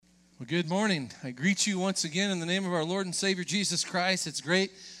Well, good morning. I greet you once again in the name of our Lord and Savior Jesus Christ. It's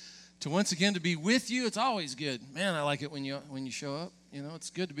great to once again to be with you. It's always good. Man, I like it when you show up. You know, it's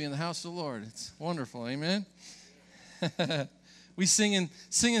good to be in the house of the Lord. It's wonderful. Amen. We singing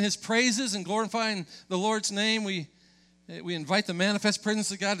His praises and glorifying the Lord's name. We invite the manifest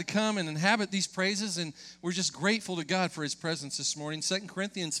presence of God to come and inhabit these praises, and we're just grateful to God for His presence this morning. 2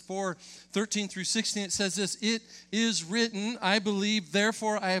 Corinthians 4:13 through 16, it says this: "It is written, I believe,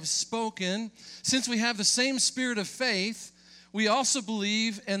 therefore I have spoken. Since we have the same spirit of faith, we also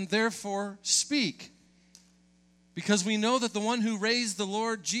believe and therefore speak. Because we know that the one who raised the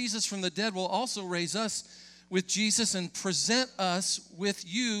Lord Jesus from the dead will also raise us with Jesus and present us with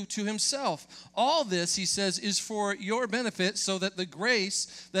you to Himself. All this," he says, "is for your benefit, so that the grace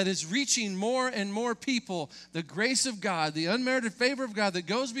that is reaching more and more people, the grace of God, the unmerited favor of God that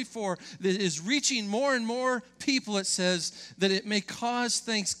goes before, that is reaching more and more people," it says, "that it may cause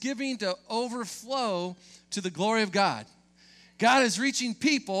thanksgiving to overflow to the glory of God." God is reaching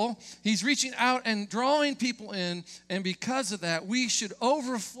people. He's reaching out and drawing people in, and because of that, we should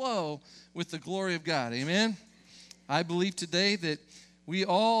overflow with the glory of God. Amen? I believe today that we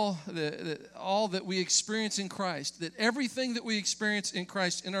all that we experience in Christ, that everything that we experience in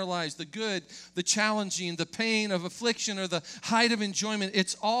Christ in our lives, the good, the challenging, the pain of affliction, or the height of enjoyment,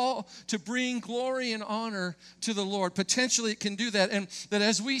 it's all to bring glory and honor to the Lord. Potentially it can do that. And that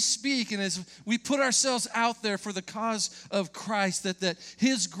as we speak and as we put ourselves out there for the cause of Christ, that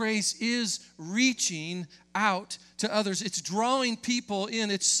His grace is reaching out to others. It's drawing people in.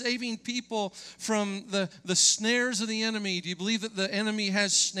 It's saving people from the snares of the enemy. Do you believe that the enemy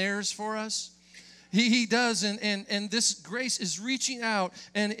has snares for us? He does, and this grace is reaching out,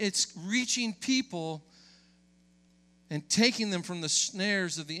 and it's reaching people and taking them from the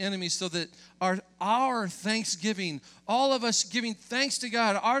snares of the enemy, so that our thanksgiving, all of us giving thanks to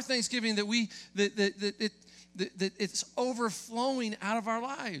God, our thanksgiving, that it's overflowing out of our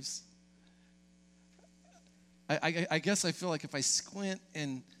lives. I guess I feel like if I squint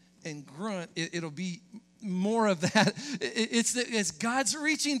and grunt, it'll be more of that. It's God's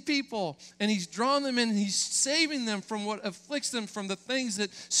reaching people, and He's drawing them in, and He's saving them from what afflicts them, from the things that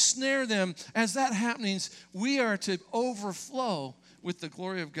snare them. As that happens, we are to overflow with the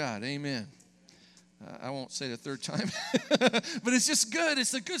glory of God. Amen. I won't say it a third time, but it's just good.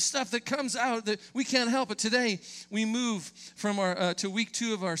 It's the good stuff that comes out that we can't help it. Today, we move from our to week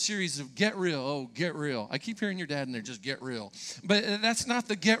 2 of our series of Get Real. Oh, get real. I keep hearing your dad in there, just get real. But that's not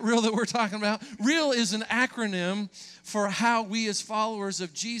the get real that we're talking about. Real is an acronym for how we as followers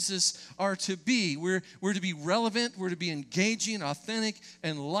of Jesus are to be. We're to be relevant. We're to be engaging, authentic,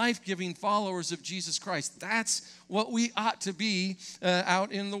 and life-giving followers of Jesus Christ. That's what we ought to be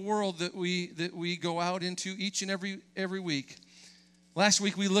out in the world that we go out into each and every week. Last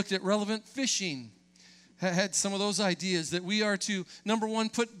week we looked at relevant fishing. Had some of those ideas that we are to, number one,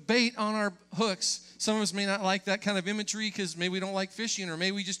 put bait on our hooks. Some of us may not like that kind of imagery because maybe we don't like fishing, or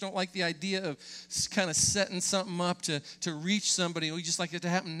maybe we just don't like the idea of kind of setting something up to reach somebody. We just like it to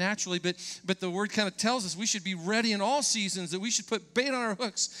happen naturally. But the word kind of tells us we should be ready in all seasons, that we should put bait on our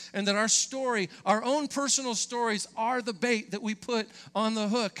hooks, and that our story, our own personal stories, are the bait that we put on the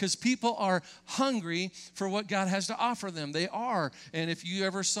hook, because people are hungry for what God has to offer them. They are. And if you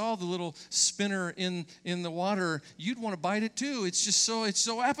ever saw the little spinner in the water, you'd want to bite it too. It's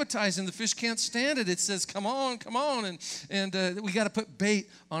so appetizing. The fish can't stand it. It says, come on, and we got to put bait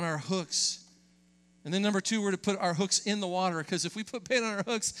on our hooks. And then number 2, we're to put our hooks in the water, because if we put bait on our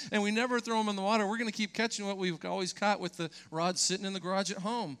hooks and we never throw them in the water, we're going to keep catching what we've always caught with the rods sitting in the garage at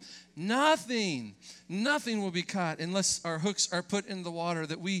home. Nothing will be caught unless our hooks are put in the water,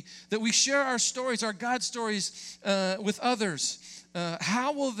 that we share our stories, our God stories with others.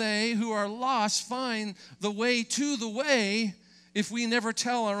 How will they who are lost find the way to the way if we never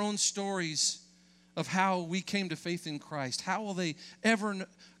tell our own stories of how we came to faith in Christ? How will they ever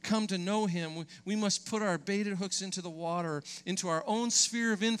come to know Him? We must put our baited hooks into the water, into our own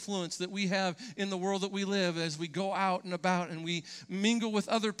sphere of influence that we have in the world that we live. As we go out and about and we mingle with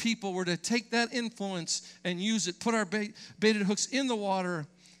other people, we're to take that influence and use it, put our baited hooks in the water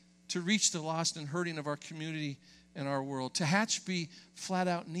to reach the lost and hurting of our community and our world. Tehachapi flat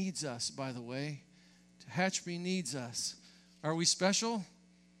out needs us, by the way. Tehachapi needs us. Are we special?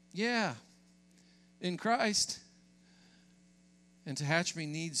 Yeah. In Christ. And Tehachapi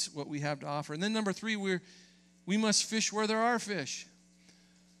needs what we have to offer. And then number 3, we must fish where there are fish.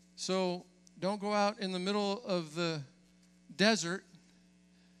 So don't go out in the middle of the desert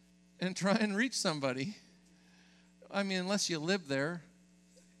and try and reach somebody. I mean, unless you live there.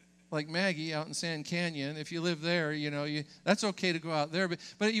 like Maggie out in Sand Canyon. If you live there, that's okay to go out there. But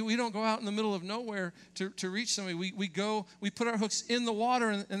we don't go out in the middle of nowhere to reach somebody. We put our hooks in the water,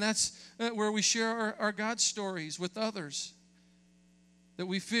 and that's where we share our God stories with others. That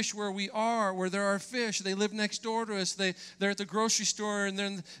we fish where we are, where there are fish. They live next door to us. They're at the grocery store, and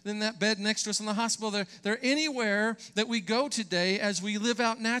they're in that bed next to us in the hospital. They're anywhere that we go today as we live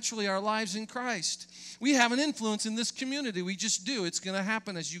out naturally our lives in Christ. We have an influence in this community. We just do. It's going to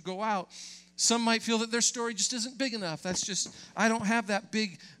happen as you go out. Some might feel that their story just isn't big enough. I don't have that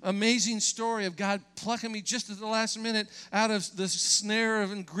big, amazing story of God plucking me just at the last minute out of the snare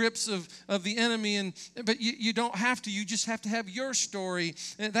and grips of the enemy. But you don't have to. You just have to have your story.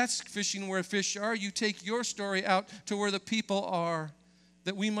 And that's fishing where fish are. You take your story out to where the people are,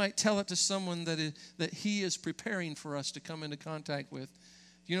 that we might tell it to someone that He is preparing for us to come into contact with.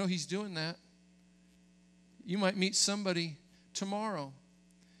 He's doing that. You might meet somebody tomorrow,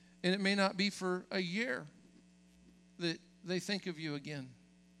 and it may not be for a year that they think of you again.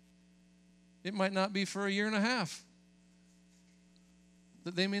 It might not be for a year and a half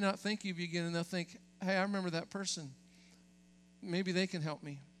that they may not think of you again, and they'll think, hey, I remember that person. Maybe they can help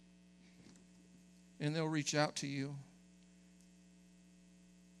me. And they'll reach out to you.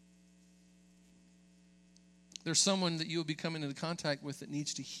 There's someone that you'll be coming into contact with that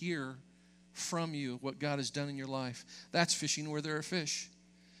needs to hear from you what God has done in your life. That's fishing where there are fish.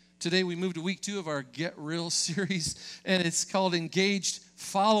 Today we move to week 2 of our Get Real series, and it's called Engaged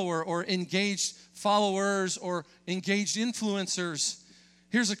Follower or Engaged Followers or Engaged Influencers.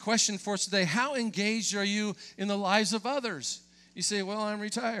 Here's a question for us today. How engaged are you in the lives of others? You say, well, I'm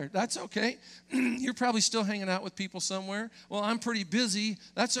retired. That's okay. You're probably still hanging out with people somewhere. Well, I'm pretty busy.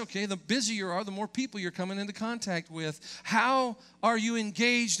 That's okay. The busier you are, the more people you're coming into contact with. How are you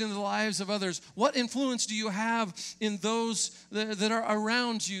engaged in the lives of others? What influence do you have in those that are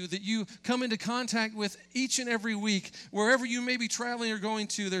around you, that you come into contact with each and every week? Wherever you may be traveling or going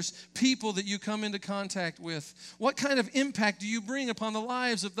to, there's people that you come into contact with. What kind of impact do you bring upon the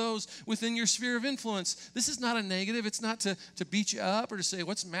lives of those within your sphere of influence? This is not a negative. It's not to beat you up or to say,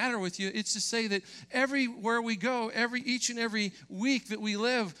 what's the matter with you? It's to say that everywhere we go, each and every week that we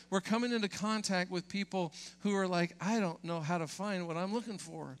live, we're coming into contact with people who are like, I don't know how to find what I'm looking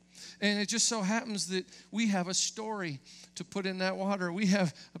for. And it just so happens that we have a story to put in that water. We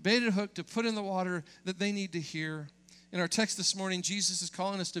have a baited hook to put in the water that they need to hear. In our text this morning, Jesus is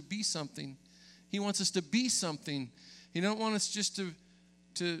calling us to be something. He wants us to be something. He don't want us just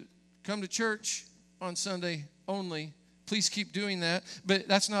to come to church on Sunday only. Please keep doing that. But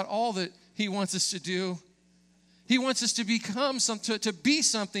that's not all that He wants us to do. He wants us to become something, to be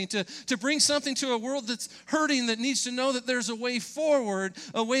something, to bring something to a world that's hurting, that needs to know that there's a way forward,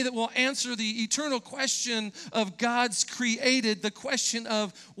 a way that will answer the eternal question of God's created, the question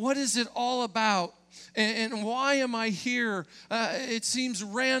of what is it all about? And why am I here? It seems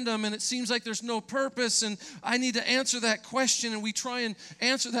random, and it seems like there's no purpose, and I need to answer that question, and we try and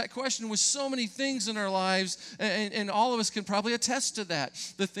answer that question with so many things in our lives, and all of us can probably attest to that.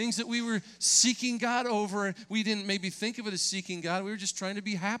 The things that we were seeking God over, we didn't maybe think of it as seeking God. We were just trying to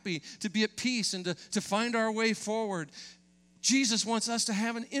be happy, to be at peace, and to find our way forward. Jesus wants us to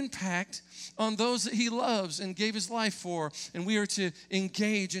have an impact on those that He loves and gave His life for, and we are to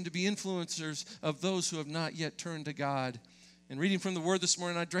engage and to be influencers of those who have not yet turned to God. And reading from the Word this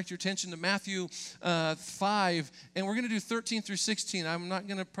morning, I direct your attention to Matthew 5, and we're going to do 13 through 16. I'm not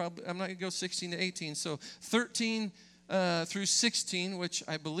going to go 16 to 18. So 13 through 16, which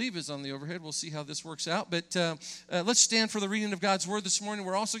I believe is on the overhead. We'll see how this works out. But let's stand for the reading of God's Word this morning.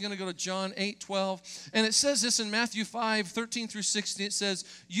 We're also going to go to John 8:12. And it says this in Matthew 5, 13 through 16. It says,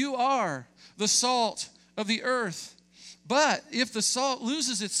 "You are the salt of the earth. But if the salt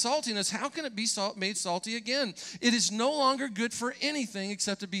loses its saltiness, how can it be made salty again? It is no longer good for anything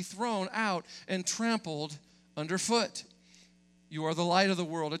except to be thrown out and trampled underfoot. You are the light of the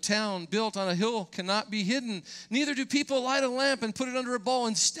world. A town built on a hill cannot be hidden. Neither do people light a lamp and put it under a bowl.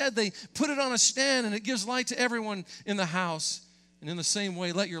 Instead, they put it on a stand, and it gives light to everyone in the house. And in the same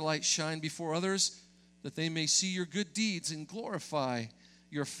way, let your light shine before others, that they may see your good deeds and glorify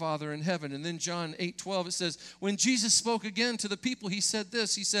your Father in heaven." And then John 8:12, it says, when Jesus spoke again to the people, He said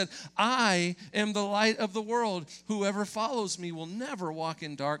this. He said, "I am the light of the world. Whoever follows me will never walk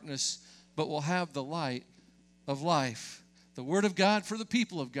in darkness, but will have the light of life." The Word of God for the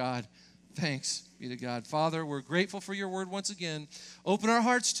people of God. Thanks be to God. Father, we're grateful for your Word once again. Open our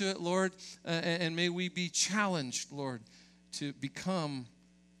hearts to it, Lord, and may we be challenged, Lord, to become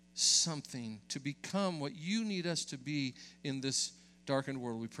something, to become what you need us to be in this darkened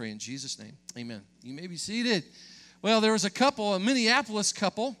world. We pray in Jesus' name. Amen. You may be seated. Well, there was a Minneapolis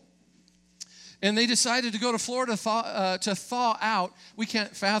couple, And they decided to go to Florida to thaw out. We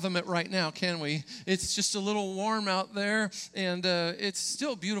can't fathom it right now, can we? It's just a little warm out there, and it's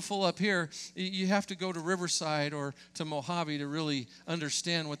still beautiful up here. You have to go to Riverside or to Mojave to really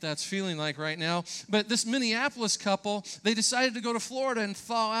understand what that's feeling like right now. But this Minneapolis couple, they decided to go to Florida and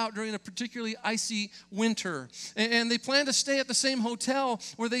thaw out during a particularly icy winter. And they planned to stay at the same hotel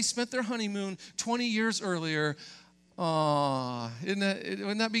where they spent their honeymoon 20 years earlier. Aw,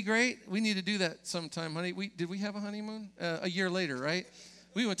 wouldn't that be great? We need to do that sometime, honey. Did we have a honeymoon? A year later, right?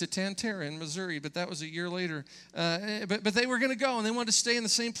 We went to Tantera in Missouri, but that was a year later. But they were going to go, and they wanted to stay in the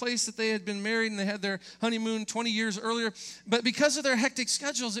same place that they had been married, and they had their honeymoon 20 years earlier. But because of their hectic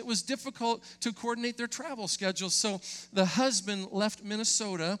schedules, it was difficult to coordinate their travel schedules. So the husband left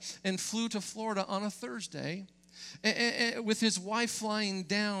Minnesota and flew to Florida on a Thursday, with his wife flying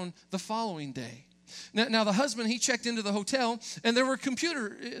down the following day. Now the husband, he checked into the hotel, and there was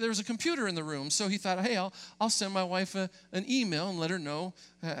a computer in the room. So he thought, hey, I'll send my wife an email and let her know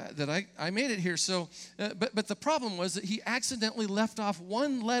that I made it here. So, but the problem was that he accidentally left off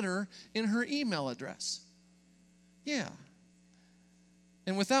one letter in her email address. Yeah.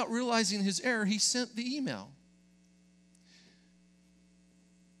 And without realizing his error, he sent the email.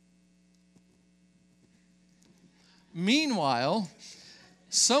 Meanwhile,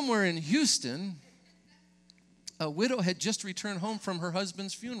 somewhere in Houston, a widow had just returned home from her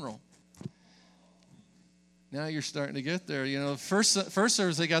husband's funeral. Now you're starting to get there. You know, first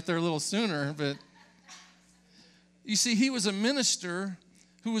service, they got there a little sooner, but you see, he was a minister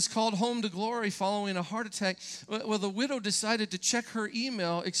who was called home to glory following a heart attack. Well, the widow decided to check her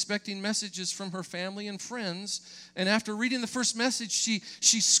email, expecting messages from her family and friends. And after reading the first message, she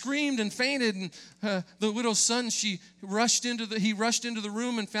screamed and fainted. And the widow's son, he rushed into the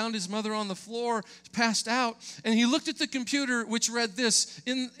room and found his mother on the floor, passed out. And he looked at the computer, which read this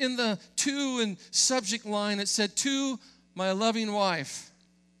in the to and subject line. It said, "To my loving wife,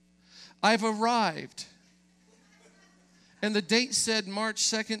 I've arrived." And the date said March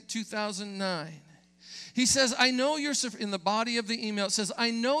 2nd, 2009. He says, I know you're, in the body of the email, it says,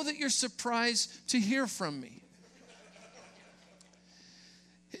 I know that you're surprised to hear from me.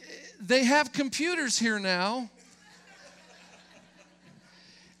 They have computers here now,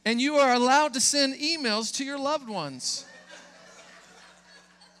 and you are allowed to send emails to your loved ones.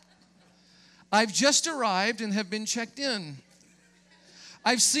 I've just arrived and have been checked in.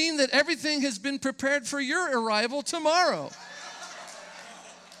 I've seen that everything has been prepared for your arrival tomorrow.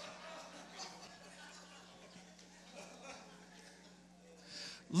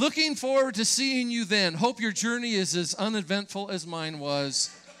 Looking forward to seeing you then. Hope your journey is as uneventful as mine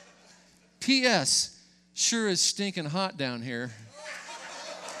was. P.S. Sure is stinking hot down here.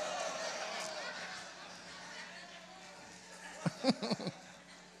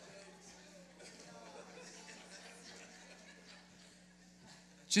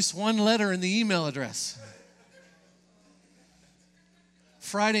 Just one letter in the email address.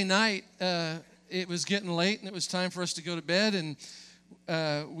 Friday night, it was getting late, and it was time for us to go to bed, and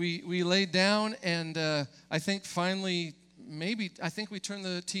we laid down, and I think finally, I think we turned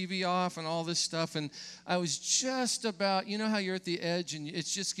the TV off and all this stuff, and I was just about, you know how you're at the edge, and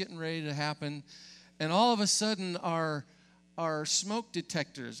it's just getting ready to happen, and all of a sudden, our smoke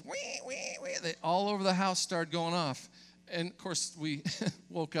detectors, they all over the house started going off. And, of course, we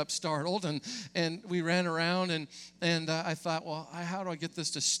woke up startled, and we ran around, and I thought, well, how do I get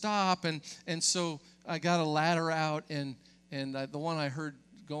this to stop? And so I got a ladder out, and the one I heard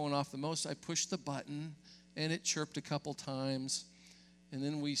going off the most, I pushed the button, and it chirped a couple times. And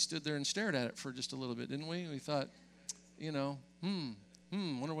then we stood there and stared at it for just a little bit, didn't we? We thought,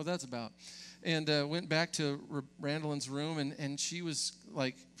 wonder what that's about. And went back to Randallyn's room, and she was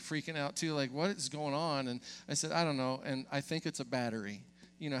like freaking out too, like, what is going on? And I said, I don't know, and I think it's a battery.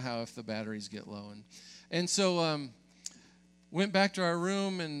 You know how if the batteries get low. And so went back to our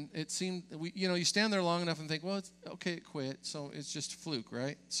room, and it seemed, you stand there long enough and think, well, it's okay, it quit, so it's just a fluke,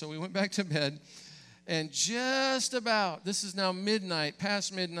 right? So we went back to bed, and just about, this is now midnight,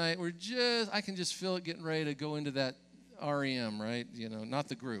 past midnight, I can just feel it getting ready to go into that REM, right? Not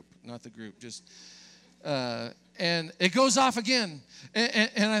the group, just, and it goes off again.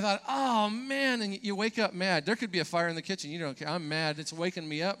 And I thought, oh, man, and you wake up mad. There could be a fire in the kitchen. You don't care. I'm mad. It's waking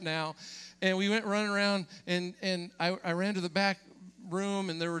me up now. And we went running around, and I ran to the back room,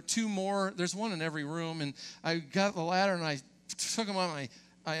 and there were two more. There's one in every room, and I got the ladder, and I took them on.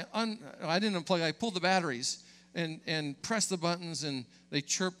 I didn't unplug. I pulled the batteries and pressed the buttons, and they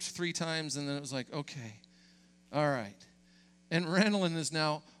chirped 3 times, and then it was like, okay, all right. And Randallyn is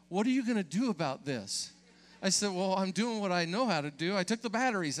now, what are you going to do about this? I said, well, I'm doing what I know how to do. I took the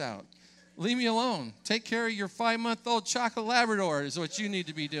batteries out. Leave me alone. Take care of your 5-month-old chocolate Labrador is what you need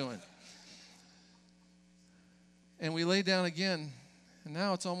to be doing. And we lay down again, and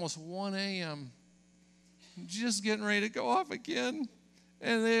now it's almost 1 a.m. Just getting ready to go off again.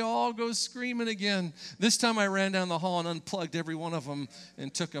 And they all go screaming again. This time I ran down the hall and unplugged every one of them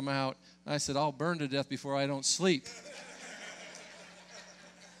and took them out. I said, I'll burn to death before I don't sleep.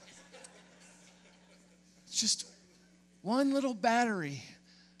 Just one little battery.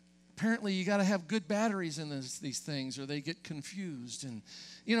 Apparently, you got to have good batteries in these things or they get confused. And,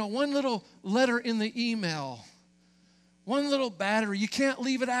 one little letter in the email, one little battery, you can't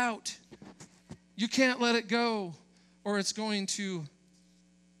leave it out. You can't let it go or it's going to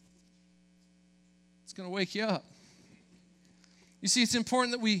wake you up. You see, it's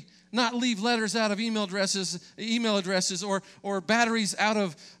important that we not leave letters out of email addresses or batteries out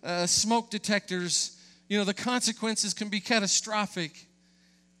of smoke detectors. The consequences can be catastrophic.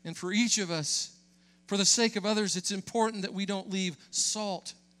 And for each of us, for the sake of others, it's important that we don't leave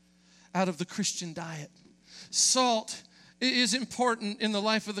salt out of the Christian diet. Salt is important in the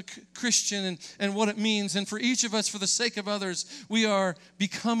life of the Christian and what it means. And for each of us, for the sake of others, we are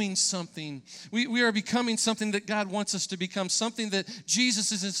becoming something. We are becoming something that God wants us to become, something that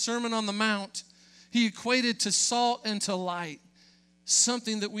Jesus, in his Sermon on the Mount, he equated to salt and to light,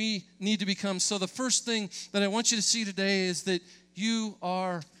 something that we need to become. So the first thing that I want you to see today is that you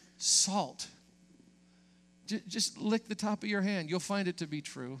are salt. Just lick the top of your hand. You'll find it to be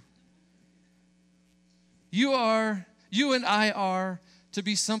true. You and I are to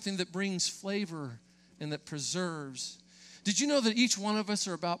be something that brings flavor and that preserves. Did you know that each one of us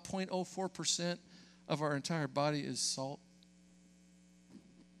are about 0.04% of our entire body is salt?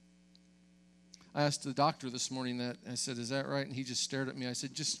 I asked the doctor this morning that. I said, is that right? And he just stared at me. I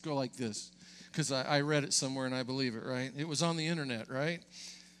said, just go like this. Because I read it somewhere and I believe it, right? It was on the internet, right?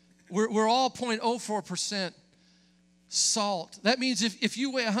 We're all 0.04% salt. That means if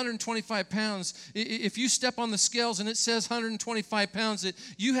you weigh 125 pounds, if you step on the scales and it says 125 pounds, that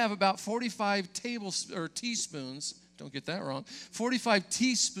you have about 45 teaspoons, don't get that wrong, 45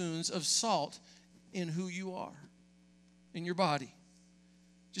 teaspoons of salt in who you are, in your body.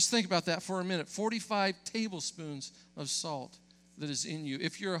 Just think about that for a minute. 45 tablespoons of salt that is in you.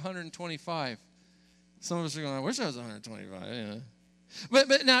 If you're 125, some of us are going, I wish I was 125. Yeah.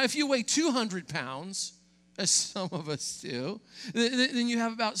 But now if you weigh 200 pounds, as some of us do, then you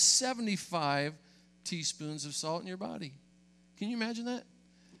have about 75 teaspoons of salt in your body. Can you imagine that?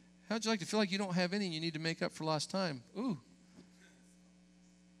 How would you like to feel like you don't have any and you need to make up for lost time? Ooh.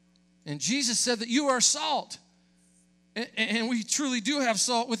 And Jesus said that you are salt. And we truly do have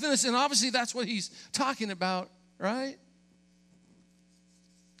salt within us. And obviously that's what he's talking about, right?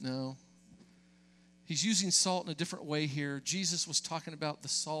 No. He's using salt in a different way here. Jesus was talking about the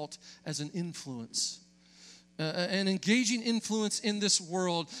salt as an influence. An engaging influence in this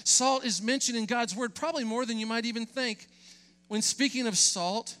world. Salt is mentioned in God's word probably more than you might even think. When speaking of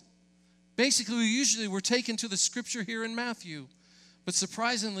salt, basically we're taken to the scripture here in Matthew. But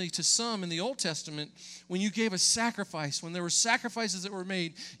surprisingly to some in the Old Testament, when you gave a sacrifice, when there were sacrifices that were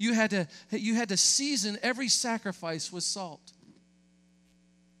made, you had to season every sacrifice with salt.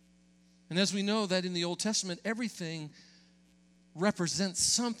 And as we know that in the Old Testament, everything represents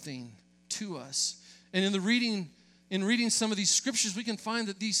something to us. And in reading some of these scriptures, we can find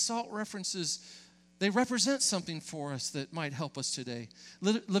that these salt references, they represent something for us that might help us today.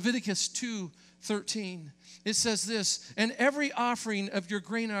 Leviticus 2:13, it says this, and every offering of your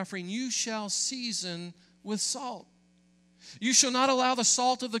grain offering you shall season with salt. You shall not allow the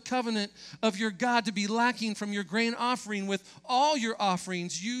salt of the covenant of your God to be lacking from your grain offering. With all your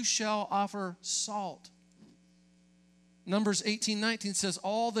offerings you shall offer salt. Numbers 18:19 says,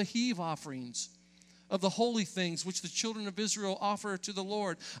 all the heave offerings of the holy things which the children of Israel offer to the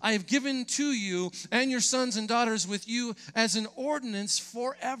Lord, I have given to you and your sons and daughters with you as an ordinance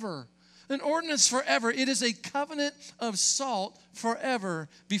forever. An ordinance forever. It is a covenant of salt forever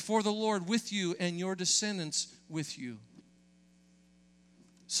before the Lord with you and your descendants with you.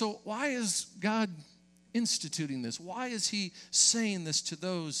 So why is God instituting this? Why is he saying this to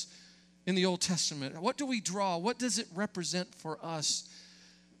those in the Old Testament? What do we draw? What does it represent for us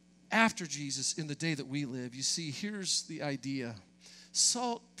after Jesus in the day that we live? You see, here's the idea.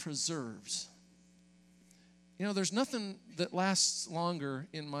 Salt preserves. There's nothing that lasts longer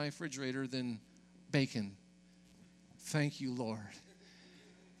in my refrigerator than bacon. Thank you, Lord.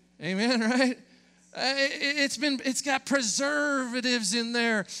 Amen, right? It's got preservatives in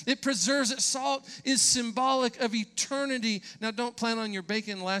there. It preserves it. Salt is symbolic of eternity. Now, don't plan on your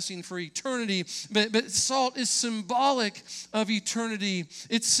bacon lasting for eternity, but salt is symbolic of eternity.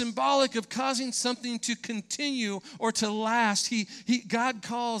 It's symbolic of causing something to continue or to last. God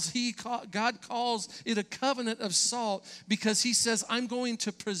calls it a covenant of salt because he says, I'm going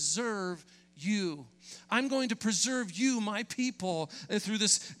to preserve you. I'm going to preserve you, my people, through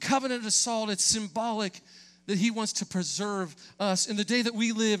this covenant of salt. It's symbolic that he wants to preserve us. In the day that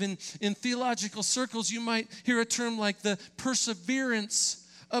we live in theological circles, you might hear a term like the perseverance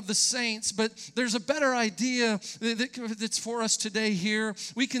of the saints, but there's a better idea that's for us today here.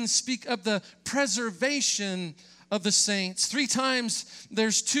 We can speak of the preservation of the saints. 3 times,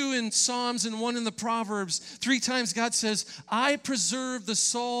 there's 2 in Psalms and 1 in the Proverbs. 3 times God says, I preserve the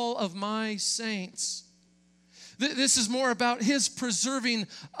soul of my saints. This is more about his preserving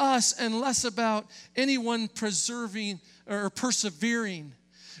us and less about anyone preserving or persevering.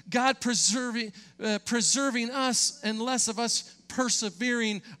 God preserving us and less of us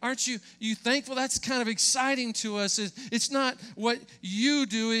persevering. Aren't you thankful? That's kind of exciting to us. It's not what you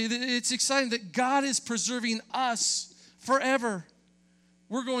do. It's exciting that God is preserving us forever.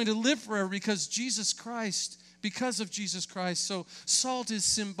 We're going to live forever because of Jesus Christ. So salt is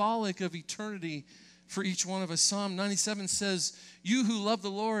symbolic of eternity for each one of us. Psalm 97 says, you who love the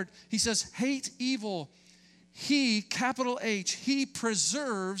Lord, he says, hate evil. He, capital H, he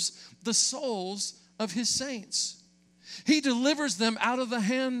preserves the souls of his saints. He delivers them out of the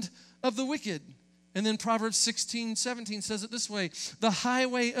hand of the wicked. And then Proverbs 16:17 says it this way, the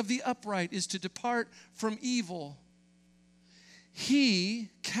highway of the upright is to depart from evil.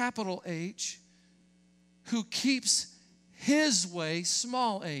 He, capital H, who keeps his way,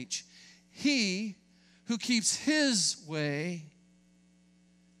 small h, he who keeps his way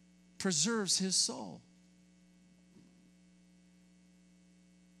preserves his soul.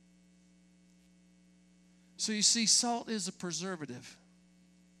 So you see, salt is a preservative.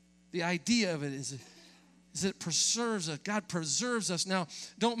 The idea of it is that it preserves us. God preserves us. Now,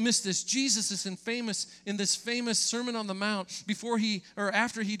 don't miss this. Jesus is in this famous Sermon on the Mount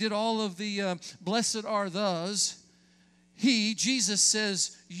after he did all of the blessed are those. Jesus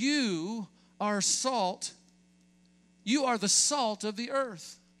says, you are salt. You are the salt of the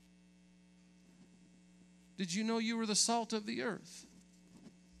earth. Did you know you were the salt of the earth?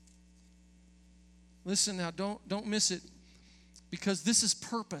 Listen now, don't miss it, because this is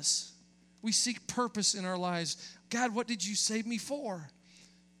purpose. We seek purpose in our lives. God, what did you save me for?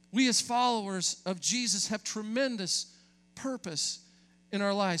 We as followers of Jesus have tremendous purpose in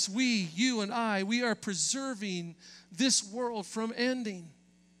our lives. You and I, we are preserving this world from ending.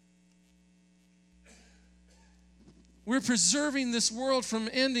 We're preserving this world from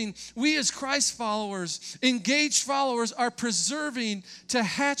ending. We as Christ followers, engaged followers, are preserving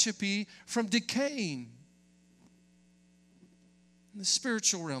Tehachapi from decaying. In the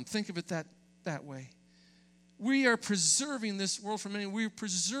spiritual realm, think of it that way. We are preserving this world from ending. We're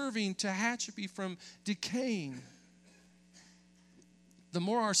preserving Tehachapi from decaying. The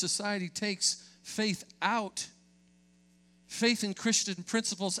more our society takes faith in Christian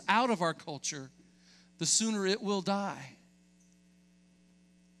principles out of our culture, the sooner it will die.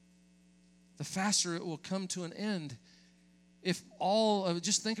 The faster it will come to an end.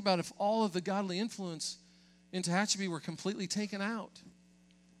 Just think about if all of the godly influence in Tehachapi were completely taken out,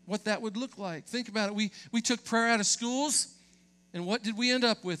 what that would look like. Think about it. We took prayer out of schools, and what did we end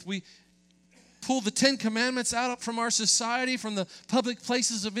up with? We pulled the 10 Commandments out from our society, from the public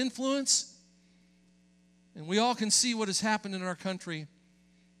places of influence, and we all can see what has happened in our country.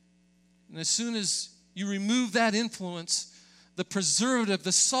 And as soon as you remove that influence, the preservative,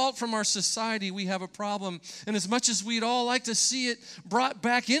 the salt from our society, we have a problem. And as much as we'd all like to see it brought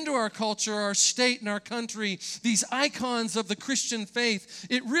back into our culture, our state, and our country, these icons of the Christian faith,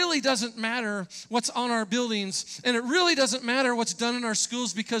 it really doesn't matter what's on our buildings, and it really doesn't matter what's done in our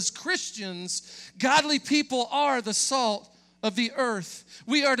schools, because Christians, godly people, are the salt of the earth.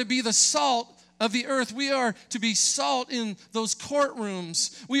 We are to be the salt of the earth. We are to be salt in those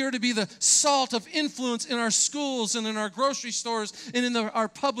courtrooms. We are to be the salt of influence in our schools and in our grocery stores and in our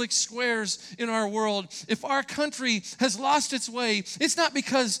public squares in our world. If our country has lost its way, it's not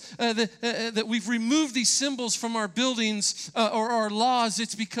because that we've removed these symbols from our buildings or our laws.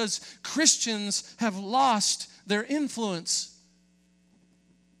 It's because Christians have lost their influence.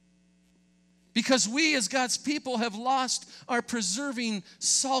 Because we as God's people have lost our preserving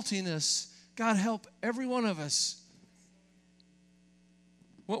saltiness. God help every one of us.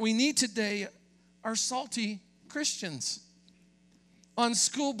 What we need today are salty Christians on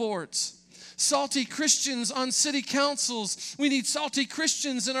school boards, salty Christians on city councils. We need salty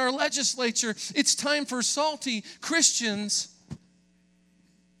Christians in our legislature. It's time for salty Christians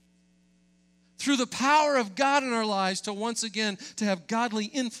through the power of God in our lives to once again to have godly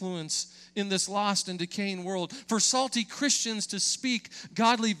influence in this lost and decaying world. For salty Christians to speak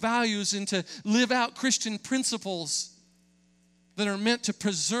godly values and to live out Christian principles that are meant to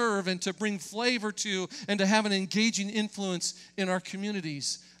preserve and to bring flavor to and to have an engaging influence in our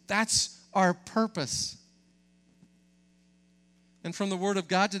communities. That's our purpose. And from the Word of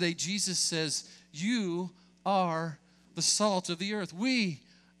God today, Jesus says, you are the salt of the earth. We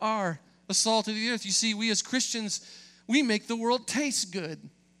are the salt of the earth. You see, we as Christians, we make the world taste good.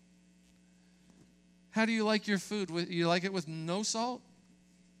 How do you like your food? You like it with no salt?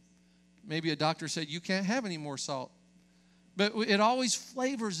 Maybe a doctor said you can't have any more salt. But it always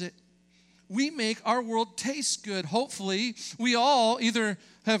flavors it. We make our world taste good. Hopefully, we all either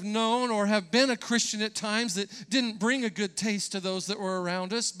have known or have been a Christian at times that didn't bring a good taste to those that were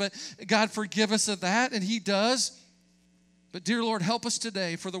around us. But God forgive us of that, and He does. But dear Lord, help us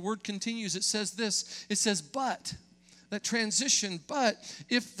today, for the word continues. It says this. It says, but, that transition, but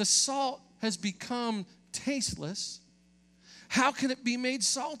if the salt has become tasteless, how can it be made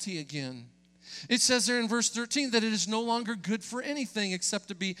salty again? It says there in verse 13 that it is no longer good for anything except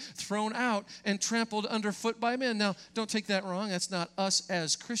to be thrown out and trampled underfoot by men. Now, don't take that wrong. That's not us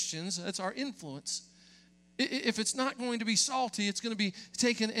as Christians. That's our influence. If it's not going to be salty, it's going to be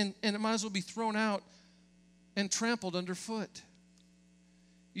taken and it might as well be thrown out and trampled underfoot.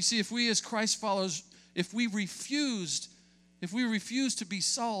 You see, if we as Christ followers, if we refuse to be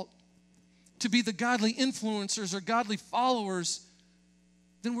salt, to be the godly influencers or godly followers,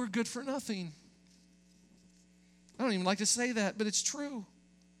 then we're good for nothing. I don't even like to say that, but it's true.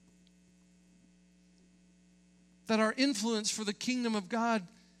 That our influence for the kingdom of God,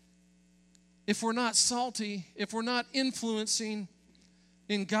 if we're not salty, if we're not influencing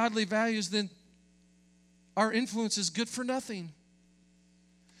in godly values, then our influence is good for nothing.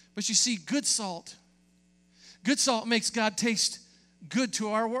 But you see, good salt makes God taste good to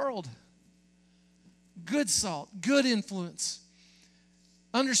our world. Good salt, good influence.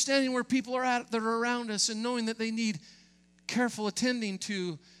 Understanding where people are at that are around us and knowing that they need careful attending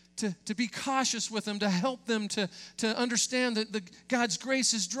to be cautious with them, to help them to understand that God's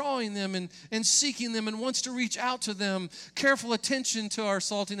grace is drawing them and seeking them and wants to reach out to them. Careful attention to our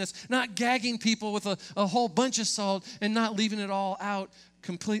saltiness, not gagging people with a whole bunch of salt and not leaving it all out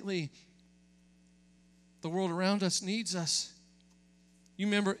completely. The world around us needs us. You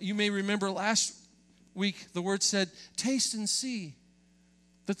may remember last week the word said, taste and see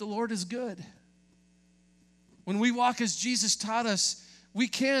that the Lord is good. When we walk as Jesus taught us, we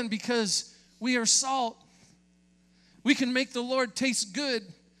can because we are salt. We can make the Lord taste good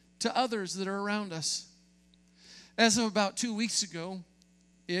to others that are around us. As of about 2 weeks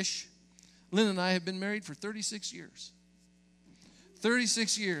ago-ish, Lynn and I have been married for 36 years.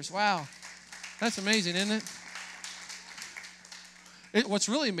 36 years. Wow. That's amazing, isn't it? What's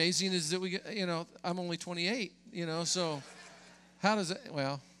really amazing is that I'm only 28, so how does it,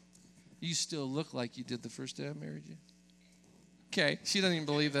 well, you still look like you did the first day I married you. Okay, she doesn't even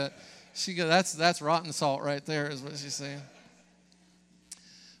believe that. She goes, that's rotten salt right there is what she's saying.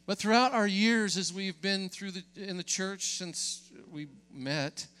 But throughout our years as we've been in the church since we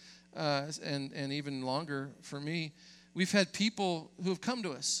met, and even longer for me, we've had people who have come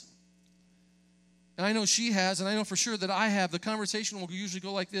to us. And I know she has, and I know for sure that I have. The conversation will usually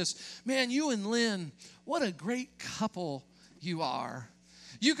go like this. Man, you and Lynn, what a great couple you are.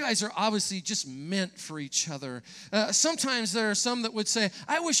 You guys are obviously just meant for each other. Sometimes there are some that would say,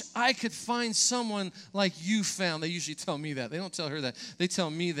 I wish I could find someone like you found. They usually tell me that. They don't tell her that. They tell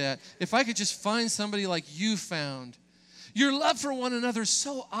me that. If I could just find somebody like you found. Your love for one another is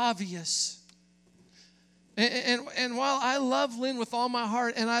so obvious. And while I love Lynn with all my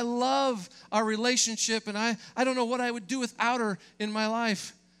heart, and I love our relationship, and I don't know what I would do without her in my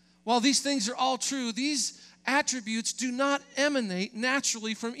life, while these things are all true, these attributes do not emanate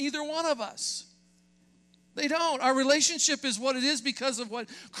naturally from either one of us. They don't. Our relationship is what it is because of what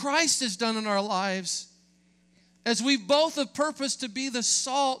Christ has done in our lives. As we both have purpose to be the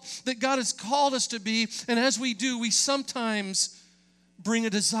salt that God has called us to be, and as we do, we sometimes bring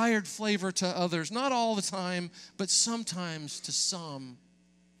a desired flavor to others. Not all the time, but sometimes to some.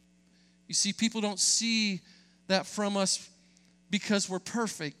 You see, people don't see that from us because we're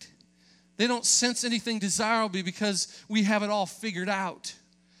perfect. They don't sense anything desirable because we have it all figured out.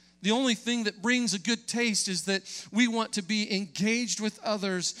 The only thing that brings a good taste is that we want to be engaged with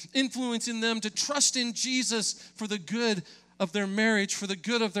others, influencing them to trust in Jesus for the good of their marriage, for the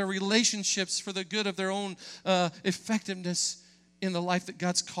good of their relationships, for the good of their own effectiveness in the life that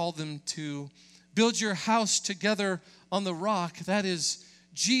God's called them to. Build your house together on the rock. That is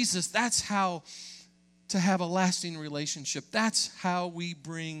Jesus. That's how to have a lasting relationship. That's how we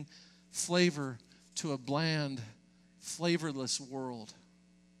bring flavor to a bland, flavorless world.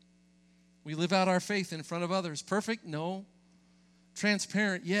 We live out our faith in front of others. Perfect? No.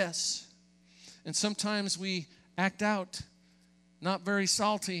 Transparent? Yes. And sometimes we act out not very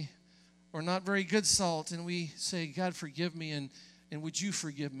salty or not very good salt, and we say, God, forgive me, and would you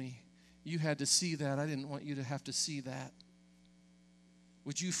forgive me? You had to see that. I didn't want you to have to see that.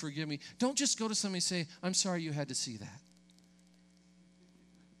 Would you forgive me? Don't just go to somebody and say, I'm sorry you had to see that.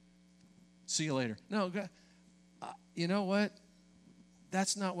 See you later. No, God, you know what?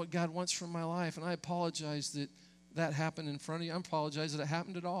 That's not what God wants from my life, and I apologize that happened in front of you. I apologize that it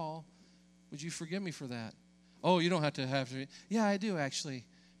happened at all. Would you forgive me for that? Oh, you don't have to. Yeah, I do actually,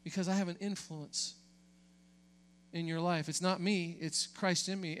 because I have an influence in your life. It's not me, it's Christ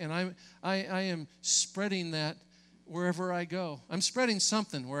in me, and I am spreading that wherever I go. I'm spreading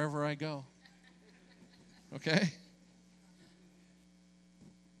something wherever I go. Okay?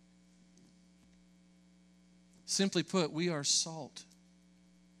 Simply put, we are salt.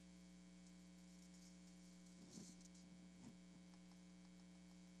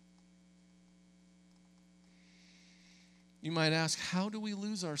 You might ask, how do we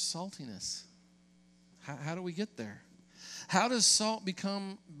lose our saltiness? How do we get there? How does salt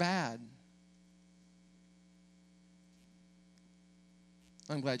become bad?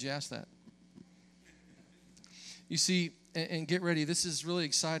 I'm glad you asked that. You see, and get ready, this is really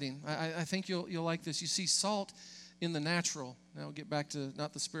exciting. I think you'll like this. You see, salt in the natural, now we'll get back to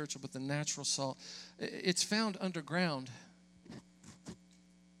not the spiritual, but the natural salt. It's found underground.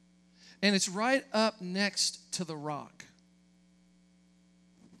 And it's right up next to the rock.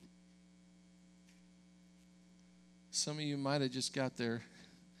 Some of you might have just got there.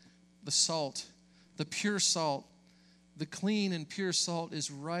 The salt, the pure salt, the clean and pure salt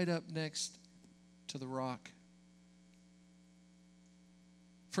is right up next to the rock.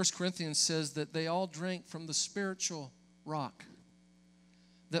 1 Corinthians says that they all drank from the spiritual rock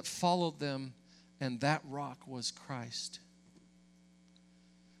that followed them, and that rock was Christ.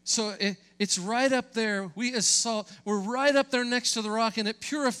 So it's right up there. We as salt, we're right up there next to the rock, and it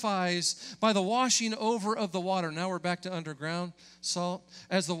purifies by the washing over of the water. Now we're back to underground salt.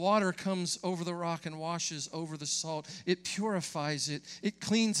 As the water comes over the rock and washes over the salt, it purifies it. It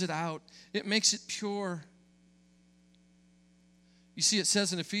cleans it out. It makes it pure. You see, it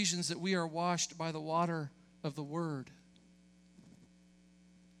says in Ephesians that we are washed by the water of the Word.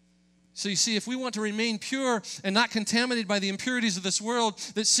 So you see, if we want to remain pure and not contaminated by the impurities of this world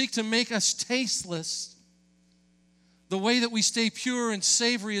that seek to make us tasteless, the way that we stay pure and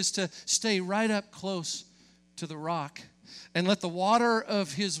savory is to stay right up close to the rock and let the water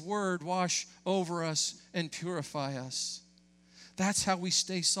of His Word wash over us and purify us. That's how we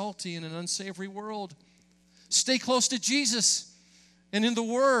stay salty in an unsavory world. Stay close to Jesus and in the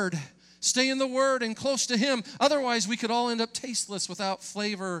Word. Stay in the Word and close to Him. Otherwise, we could all end up tasteless without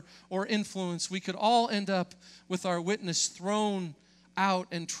flavor or influence. We could all end up with our witness thrown out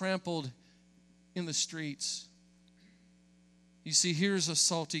and trampled in the streets. You see, here's a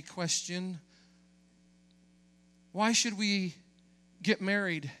salty question. Why should we get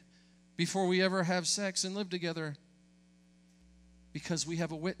married before we ever have sex and live together? Because we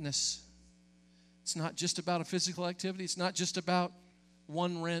have a witness. It's not just about a physical activity. It's not just about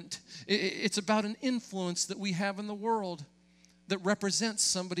one rent. It's about an influence that we have in the world that represents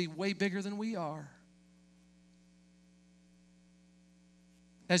somebody way bigger than we are.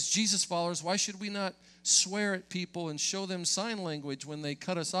 As Jesus followers, why should we not swear at people and show them sign language when they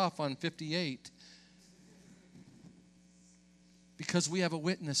cut us off on 58? Because we have a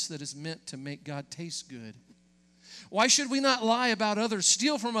witness that is meant to make God taste good. Why should we not lie about others,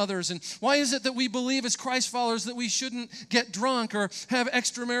 steal from others? And why is it that we believe as Christ followers that we shouldn't get drunk or have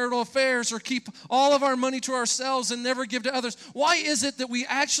extramarital affairs or keep all of our money to ourselves and never give to others? Why is it that we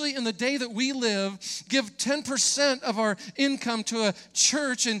actually, in the day that we live, give 10% of our income to a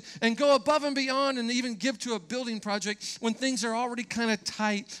church and go above and beyond and even give to a building project when things are already kind of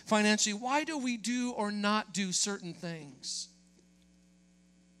tight financially? Why do we do or not do certain things?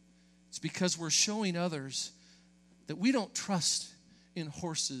 It's because we're showing others that we don't trust in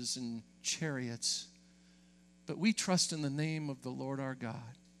horses and chariots, but we trust in the name of the Lord our God.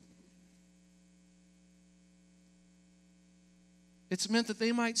 It's meant that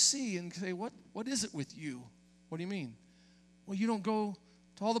they might see and say, what is it with you? What do you mean? Well, you don't go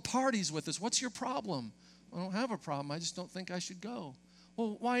to all the parties with us. What's your problem? I don't have a problem. I just don't think I should go.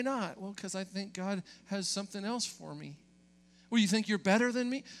 Well, why not? Well, because I think God has something else for me. Well, you think you're better than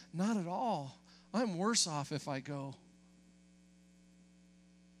me? Not at all. I'm worse off if I go.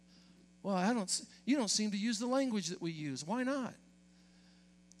 Well, you don't seem to use the language that we use. Why not?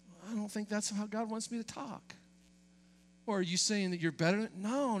 I don't think that's how God wants me to talk. Or are you saying that you're better?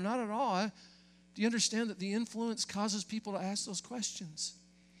 No, not at all. Do you understand that the influence causes people to ask those questions?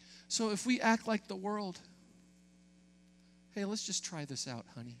 So if we act like the world, hey, let's just try this out,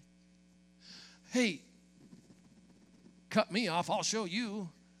 honey. Hey, cut me off, I'll show you.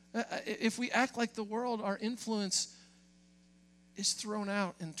 If we act like the world, our influence is thrown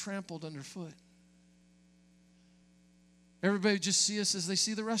out and trampled underfoot. Everybody just see us as they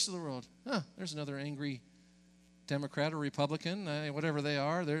see the rest of the world. There's another angry Democrat or Republican, whatever they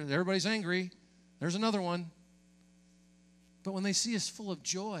are. Everybody's angry. There's another one. But when they see us full of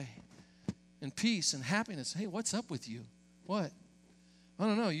joy and peace and happiness, hey, what's up with you? What? I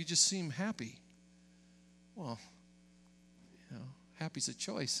don't know, you just seem happy. Well, happy's a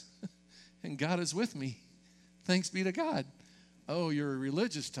choice. And God is with me. Thanks be to God. Oh, you're a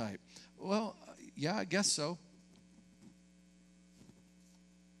religious type. Well, yeah, I guess so.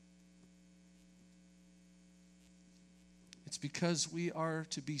 It's because we are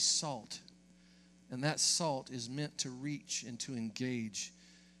to be salt. And that salt is meant to reach and to engage,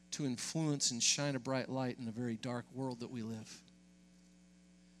 to influence and shine a bright light in the very dark world that we live.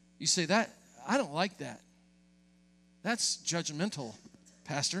 You say, I don't like that. That's judgmental,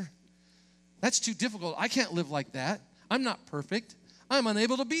 Pastor. That's too difficult. I can't live like that. I'm not perfect. I'm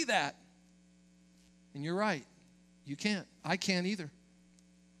unable to be that. And you're right. You can't. I can't either.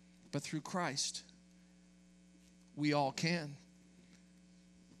 But through Christ, we all can.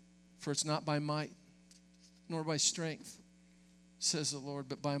 For it's not by might, nor by strength, says the Lord,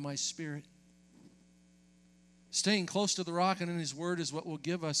 but by my Spirit. Staying close to the rock and in His Word is what will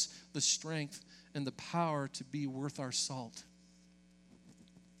give us the strength and the power to be worth our salt.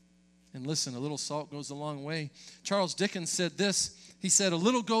 And listen, a little salt goes a long way. Charles Dickens said this. He said, a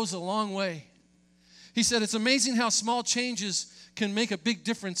little goes a long way. He said, it's amazing how small changes can make a big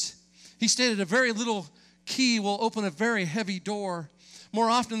difference. He stated, a very little key will open a very heavy door. More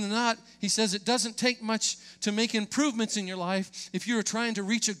often than not, he says, it doesn't take much to make improvements in your life. If you're trying to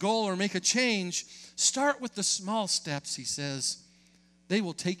reach a goal or make a change, start with the small steps, he says. They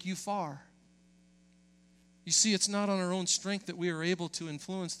will take you far. You see, it's not on our own strength that we are able to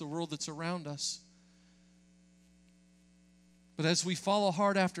influence the world that's around us. But as we follow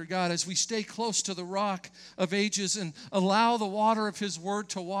hard after God, as we stay close to the rock of ages and allow the water of His Word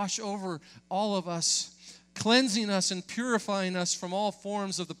to wash over all of us, cleansing us and purifying us from all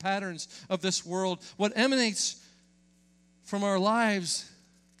forms of the patterns of this world, what emanates from our lives,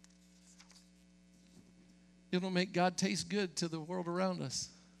 it'll make God taste good to the world around us.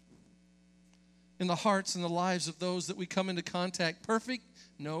 In the hearts and the lives of those that we come into contact. Perfect?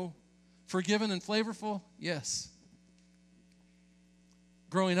 No. Forgiven and flavorful? Yes.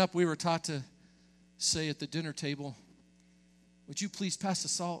 Growing up, we were taught to say at the dinner table, would you please pass the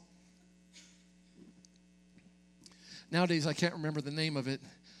salt? Nowadays, I can't remember the name of it.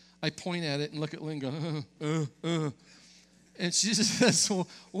 I point at it and look at Lynn and go, And she just says, well,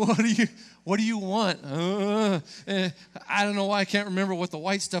 what do you want? I don't know why I can't remember what the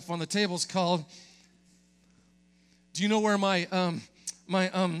white stuff on the table is called. Do you know where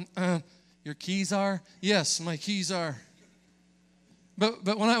your keys are? Yes, my keys are. But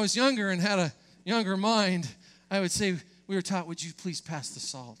when I was younger and had a younger mind, I would say, we were taught, would you please pass the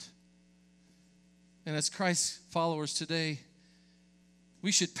salt? And as Christ followers today,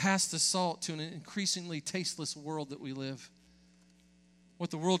 we should pass the salt to an increasingly tasteless world that we live. What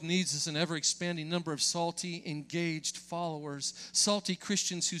the world needs is an ever-expanding number of salty, engaged followers, salty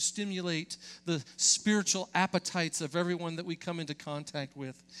Christians who stimulate the spiritual appetites of everyone that we come into contact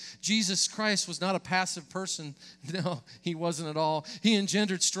with. Jesus Christ was not a passive person. No, He wasn't at all. He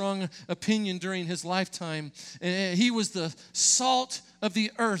engendered strong opinion during His lifetime. He was the salt of the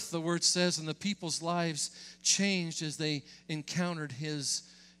earth, the Word says, and the people's lives changed as they encountered His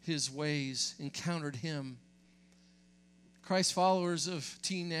ways, encountered Him. Christ followers of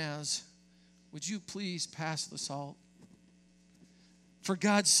T-Naz, would you please pass the salt? For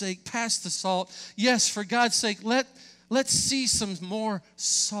God's sake, pass the salt. Yes, for God's sake, let's see some more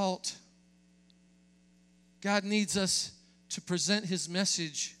salt. God needs us to present His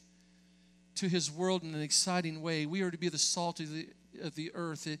message to His world in an exciting way. We are to be the salt of the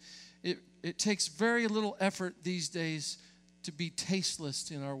earth. It takes very little effort these days to be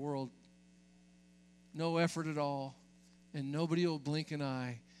tasteless in our world. No effort at all. And nobody will blink an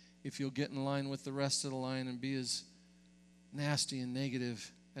eye if you'll get in line with the rest of the line and be as nasty and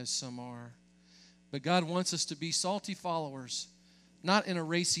negative as some are. But God wants us to be salty followers, not in a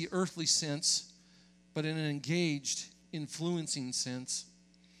racy, earthly sense, but in an engaged, influencing sense.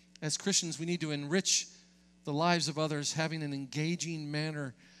 As Christians, we need to enrich the lives of others, having an engaging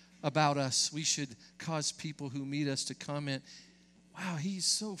manner about us. We should cause people who meet us to comment, wow, he's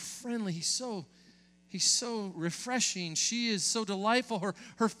so friendly, he's so refreshing, she is so delightful,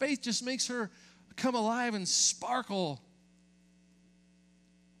 her faith just makes her come alive and sparkle.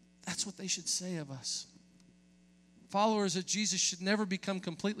 That's what they should say of us. Followers of Jesus should never become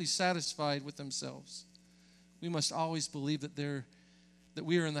completely satisfied with themselves. We must always believe that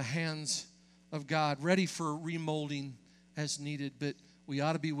we are in the hands of God, ready for remolding as needed, but we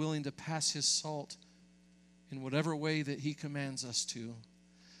ought to be willing to pass his salt in whatever way that he commands us to.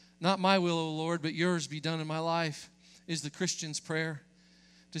 Not my will, O Lord, but yours be done in my life, is the Christian's prayer.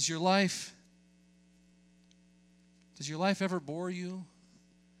 Does your life ever bore you?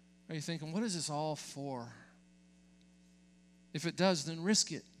 Are you thinking, what is this all for? If it does, then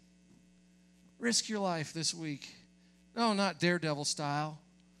risk it. Risk your life this week. No, not daredevil style.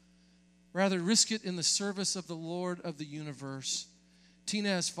 Rather, risk it in the service of the Lord of the universe. Tina,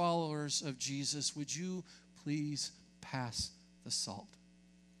 as followers of Jesus, would you please pass the salt?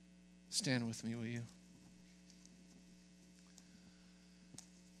 Stand with me, will you?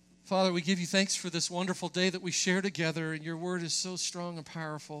 Father, we give you thanks for this wonderful day that we share together, and your word is so strong and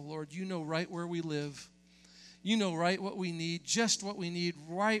powerful. Lord, you know right where we live. You know right what we need, just what we need,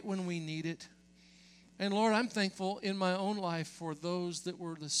 right when we need it. And Lord, I'm thankful in my own life for those that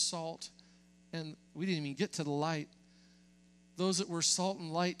were the salt, and we didn't even get to the light. Those that were salt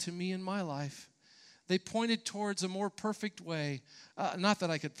and light to me in my life. They pointed towards a more perfect way. Not that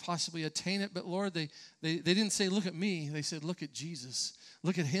I could possibly attain it, but Lord, they didn't say, look at me. They said, look at Jesus.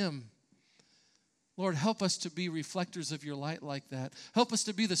 Look at him. Lord, help us to be reflectors of your light like that. Help us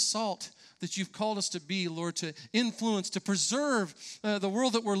to be the salt that you've called us to be, Lord, to influence, to preserve the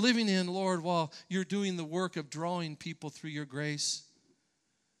world that we're living in, Lord, while you're doing the work of drawing people through your grace.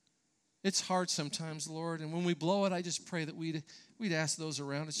 It's hard sometimes, Lord, and when we blow it, I just pray that we'd ask those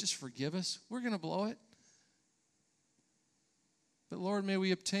around us, just forgive us. We're going to blow it. But Lord, may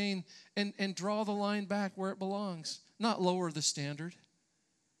we obtain and draw the line back where it belongs, not lower the standard.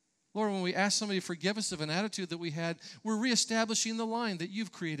 Lord, when we ask somebody to forgive us of an attitude that we had, we're reestablishing the line that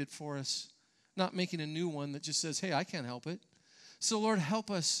you've created for us, not making a new one that just says, hey, I can't help it. So, Lord, help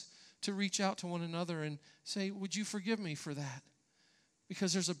us to reach out to one another and say, would you forgive me for that?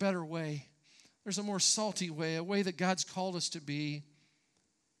 Because there's a better way. There's a more salty way, a way that God's called us to be.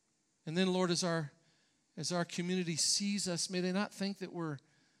 And then, Lord, as our community sees us, may they not think that we're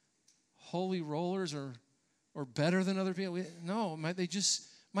holy rollers or better than other people. No, might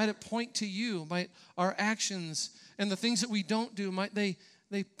it point to you? Might our actions and the things that we don't do, might they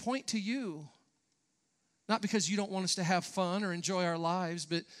point to you? Not because you don't want us to have fun or enjoy our lives,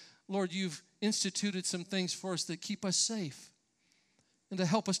 but Lord, you've instituted some things for us that keep us safe and to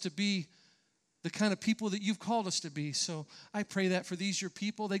help us to be the kind of people that you've called us to be. So I pray that for these, your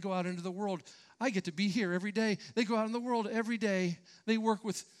people, they go out into the world. I get to be here every day. They go out in the world every day. They work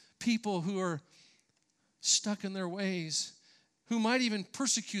with people who are stuck in their ways, who might even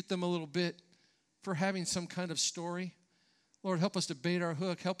persecute them a little bit for having some kind of story. Lord, help us to bait our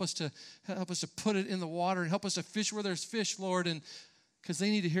hook. Help us to put it in the water and help us to fish where there's fish, Lord, and because they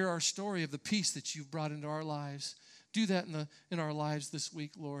need to hear our story of the peace that you've brought into our lives. Do that in our lives this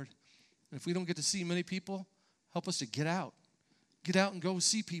week, Lord. And if we don't get to see many people, help us to get out. Get out and go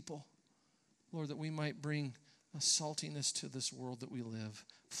see people, Lord, that we might bring a saltiness to this world that we live.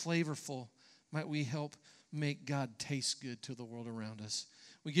 Flavorful, might we help make God taste good to the world around us.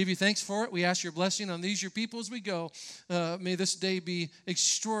 We give you thanks for it. We ask your blessing on these, your people, as we go. May this day be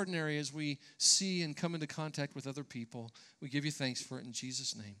extraordinary as we see and come into contact with other people. We give you thanks for it in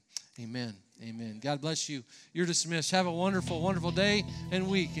Jesus' name. Amen. Amen. God bless you. You're dismissed. Have a wonderful, wonderful day and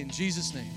week in Jesus' name.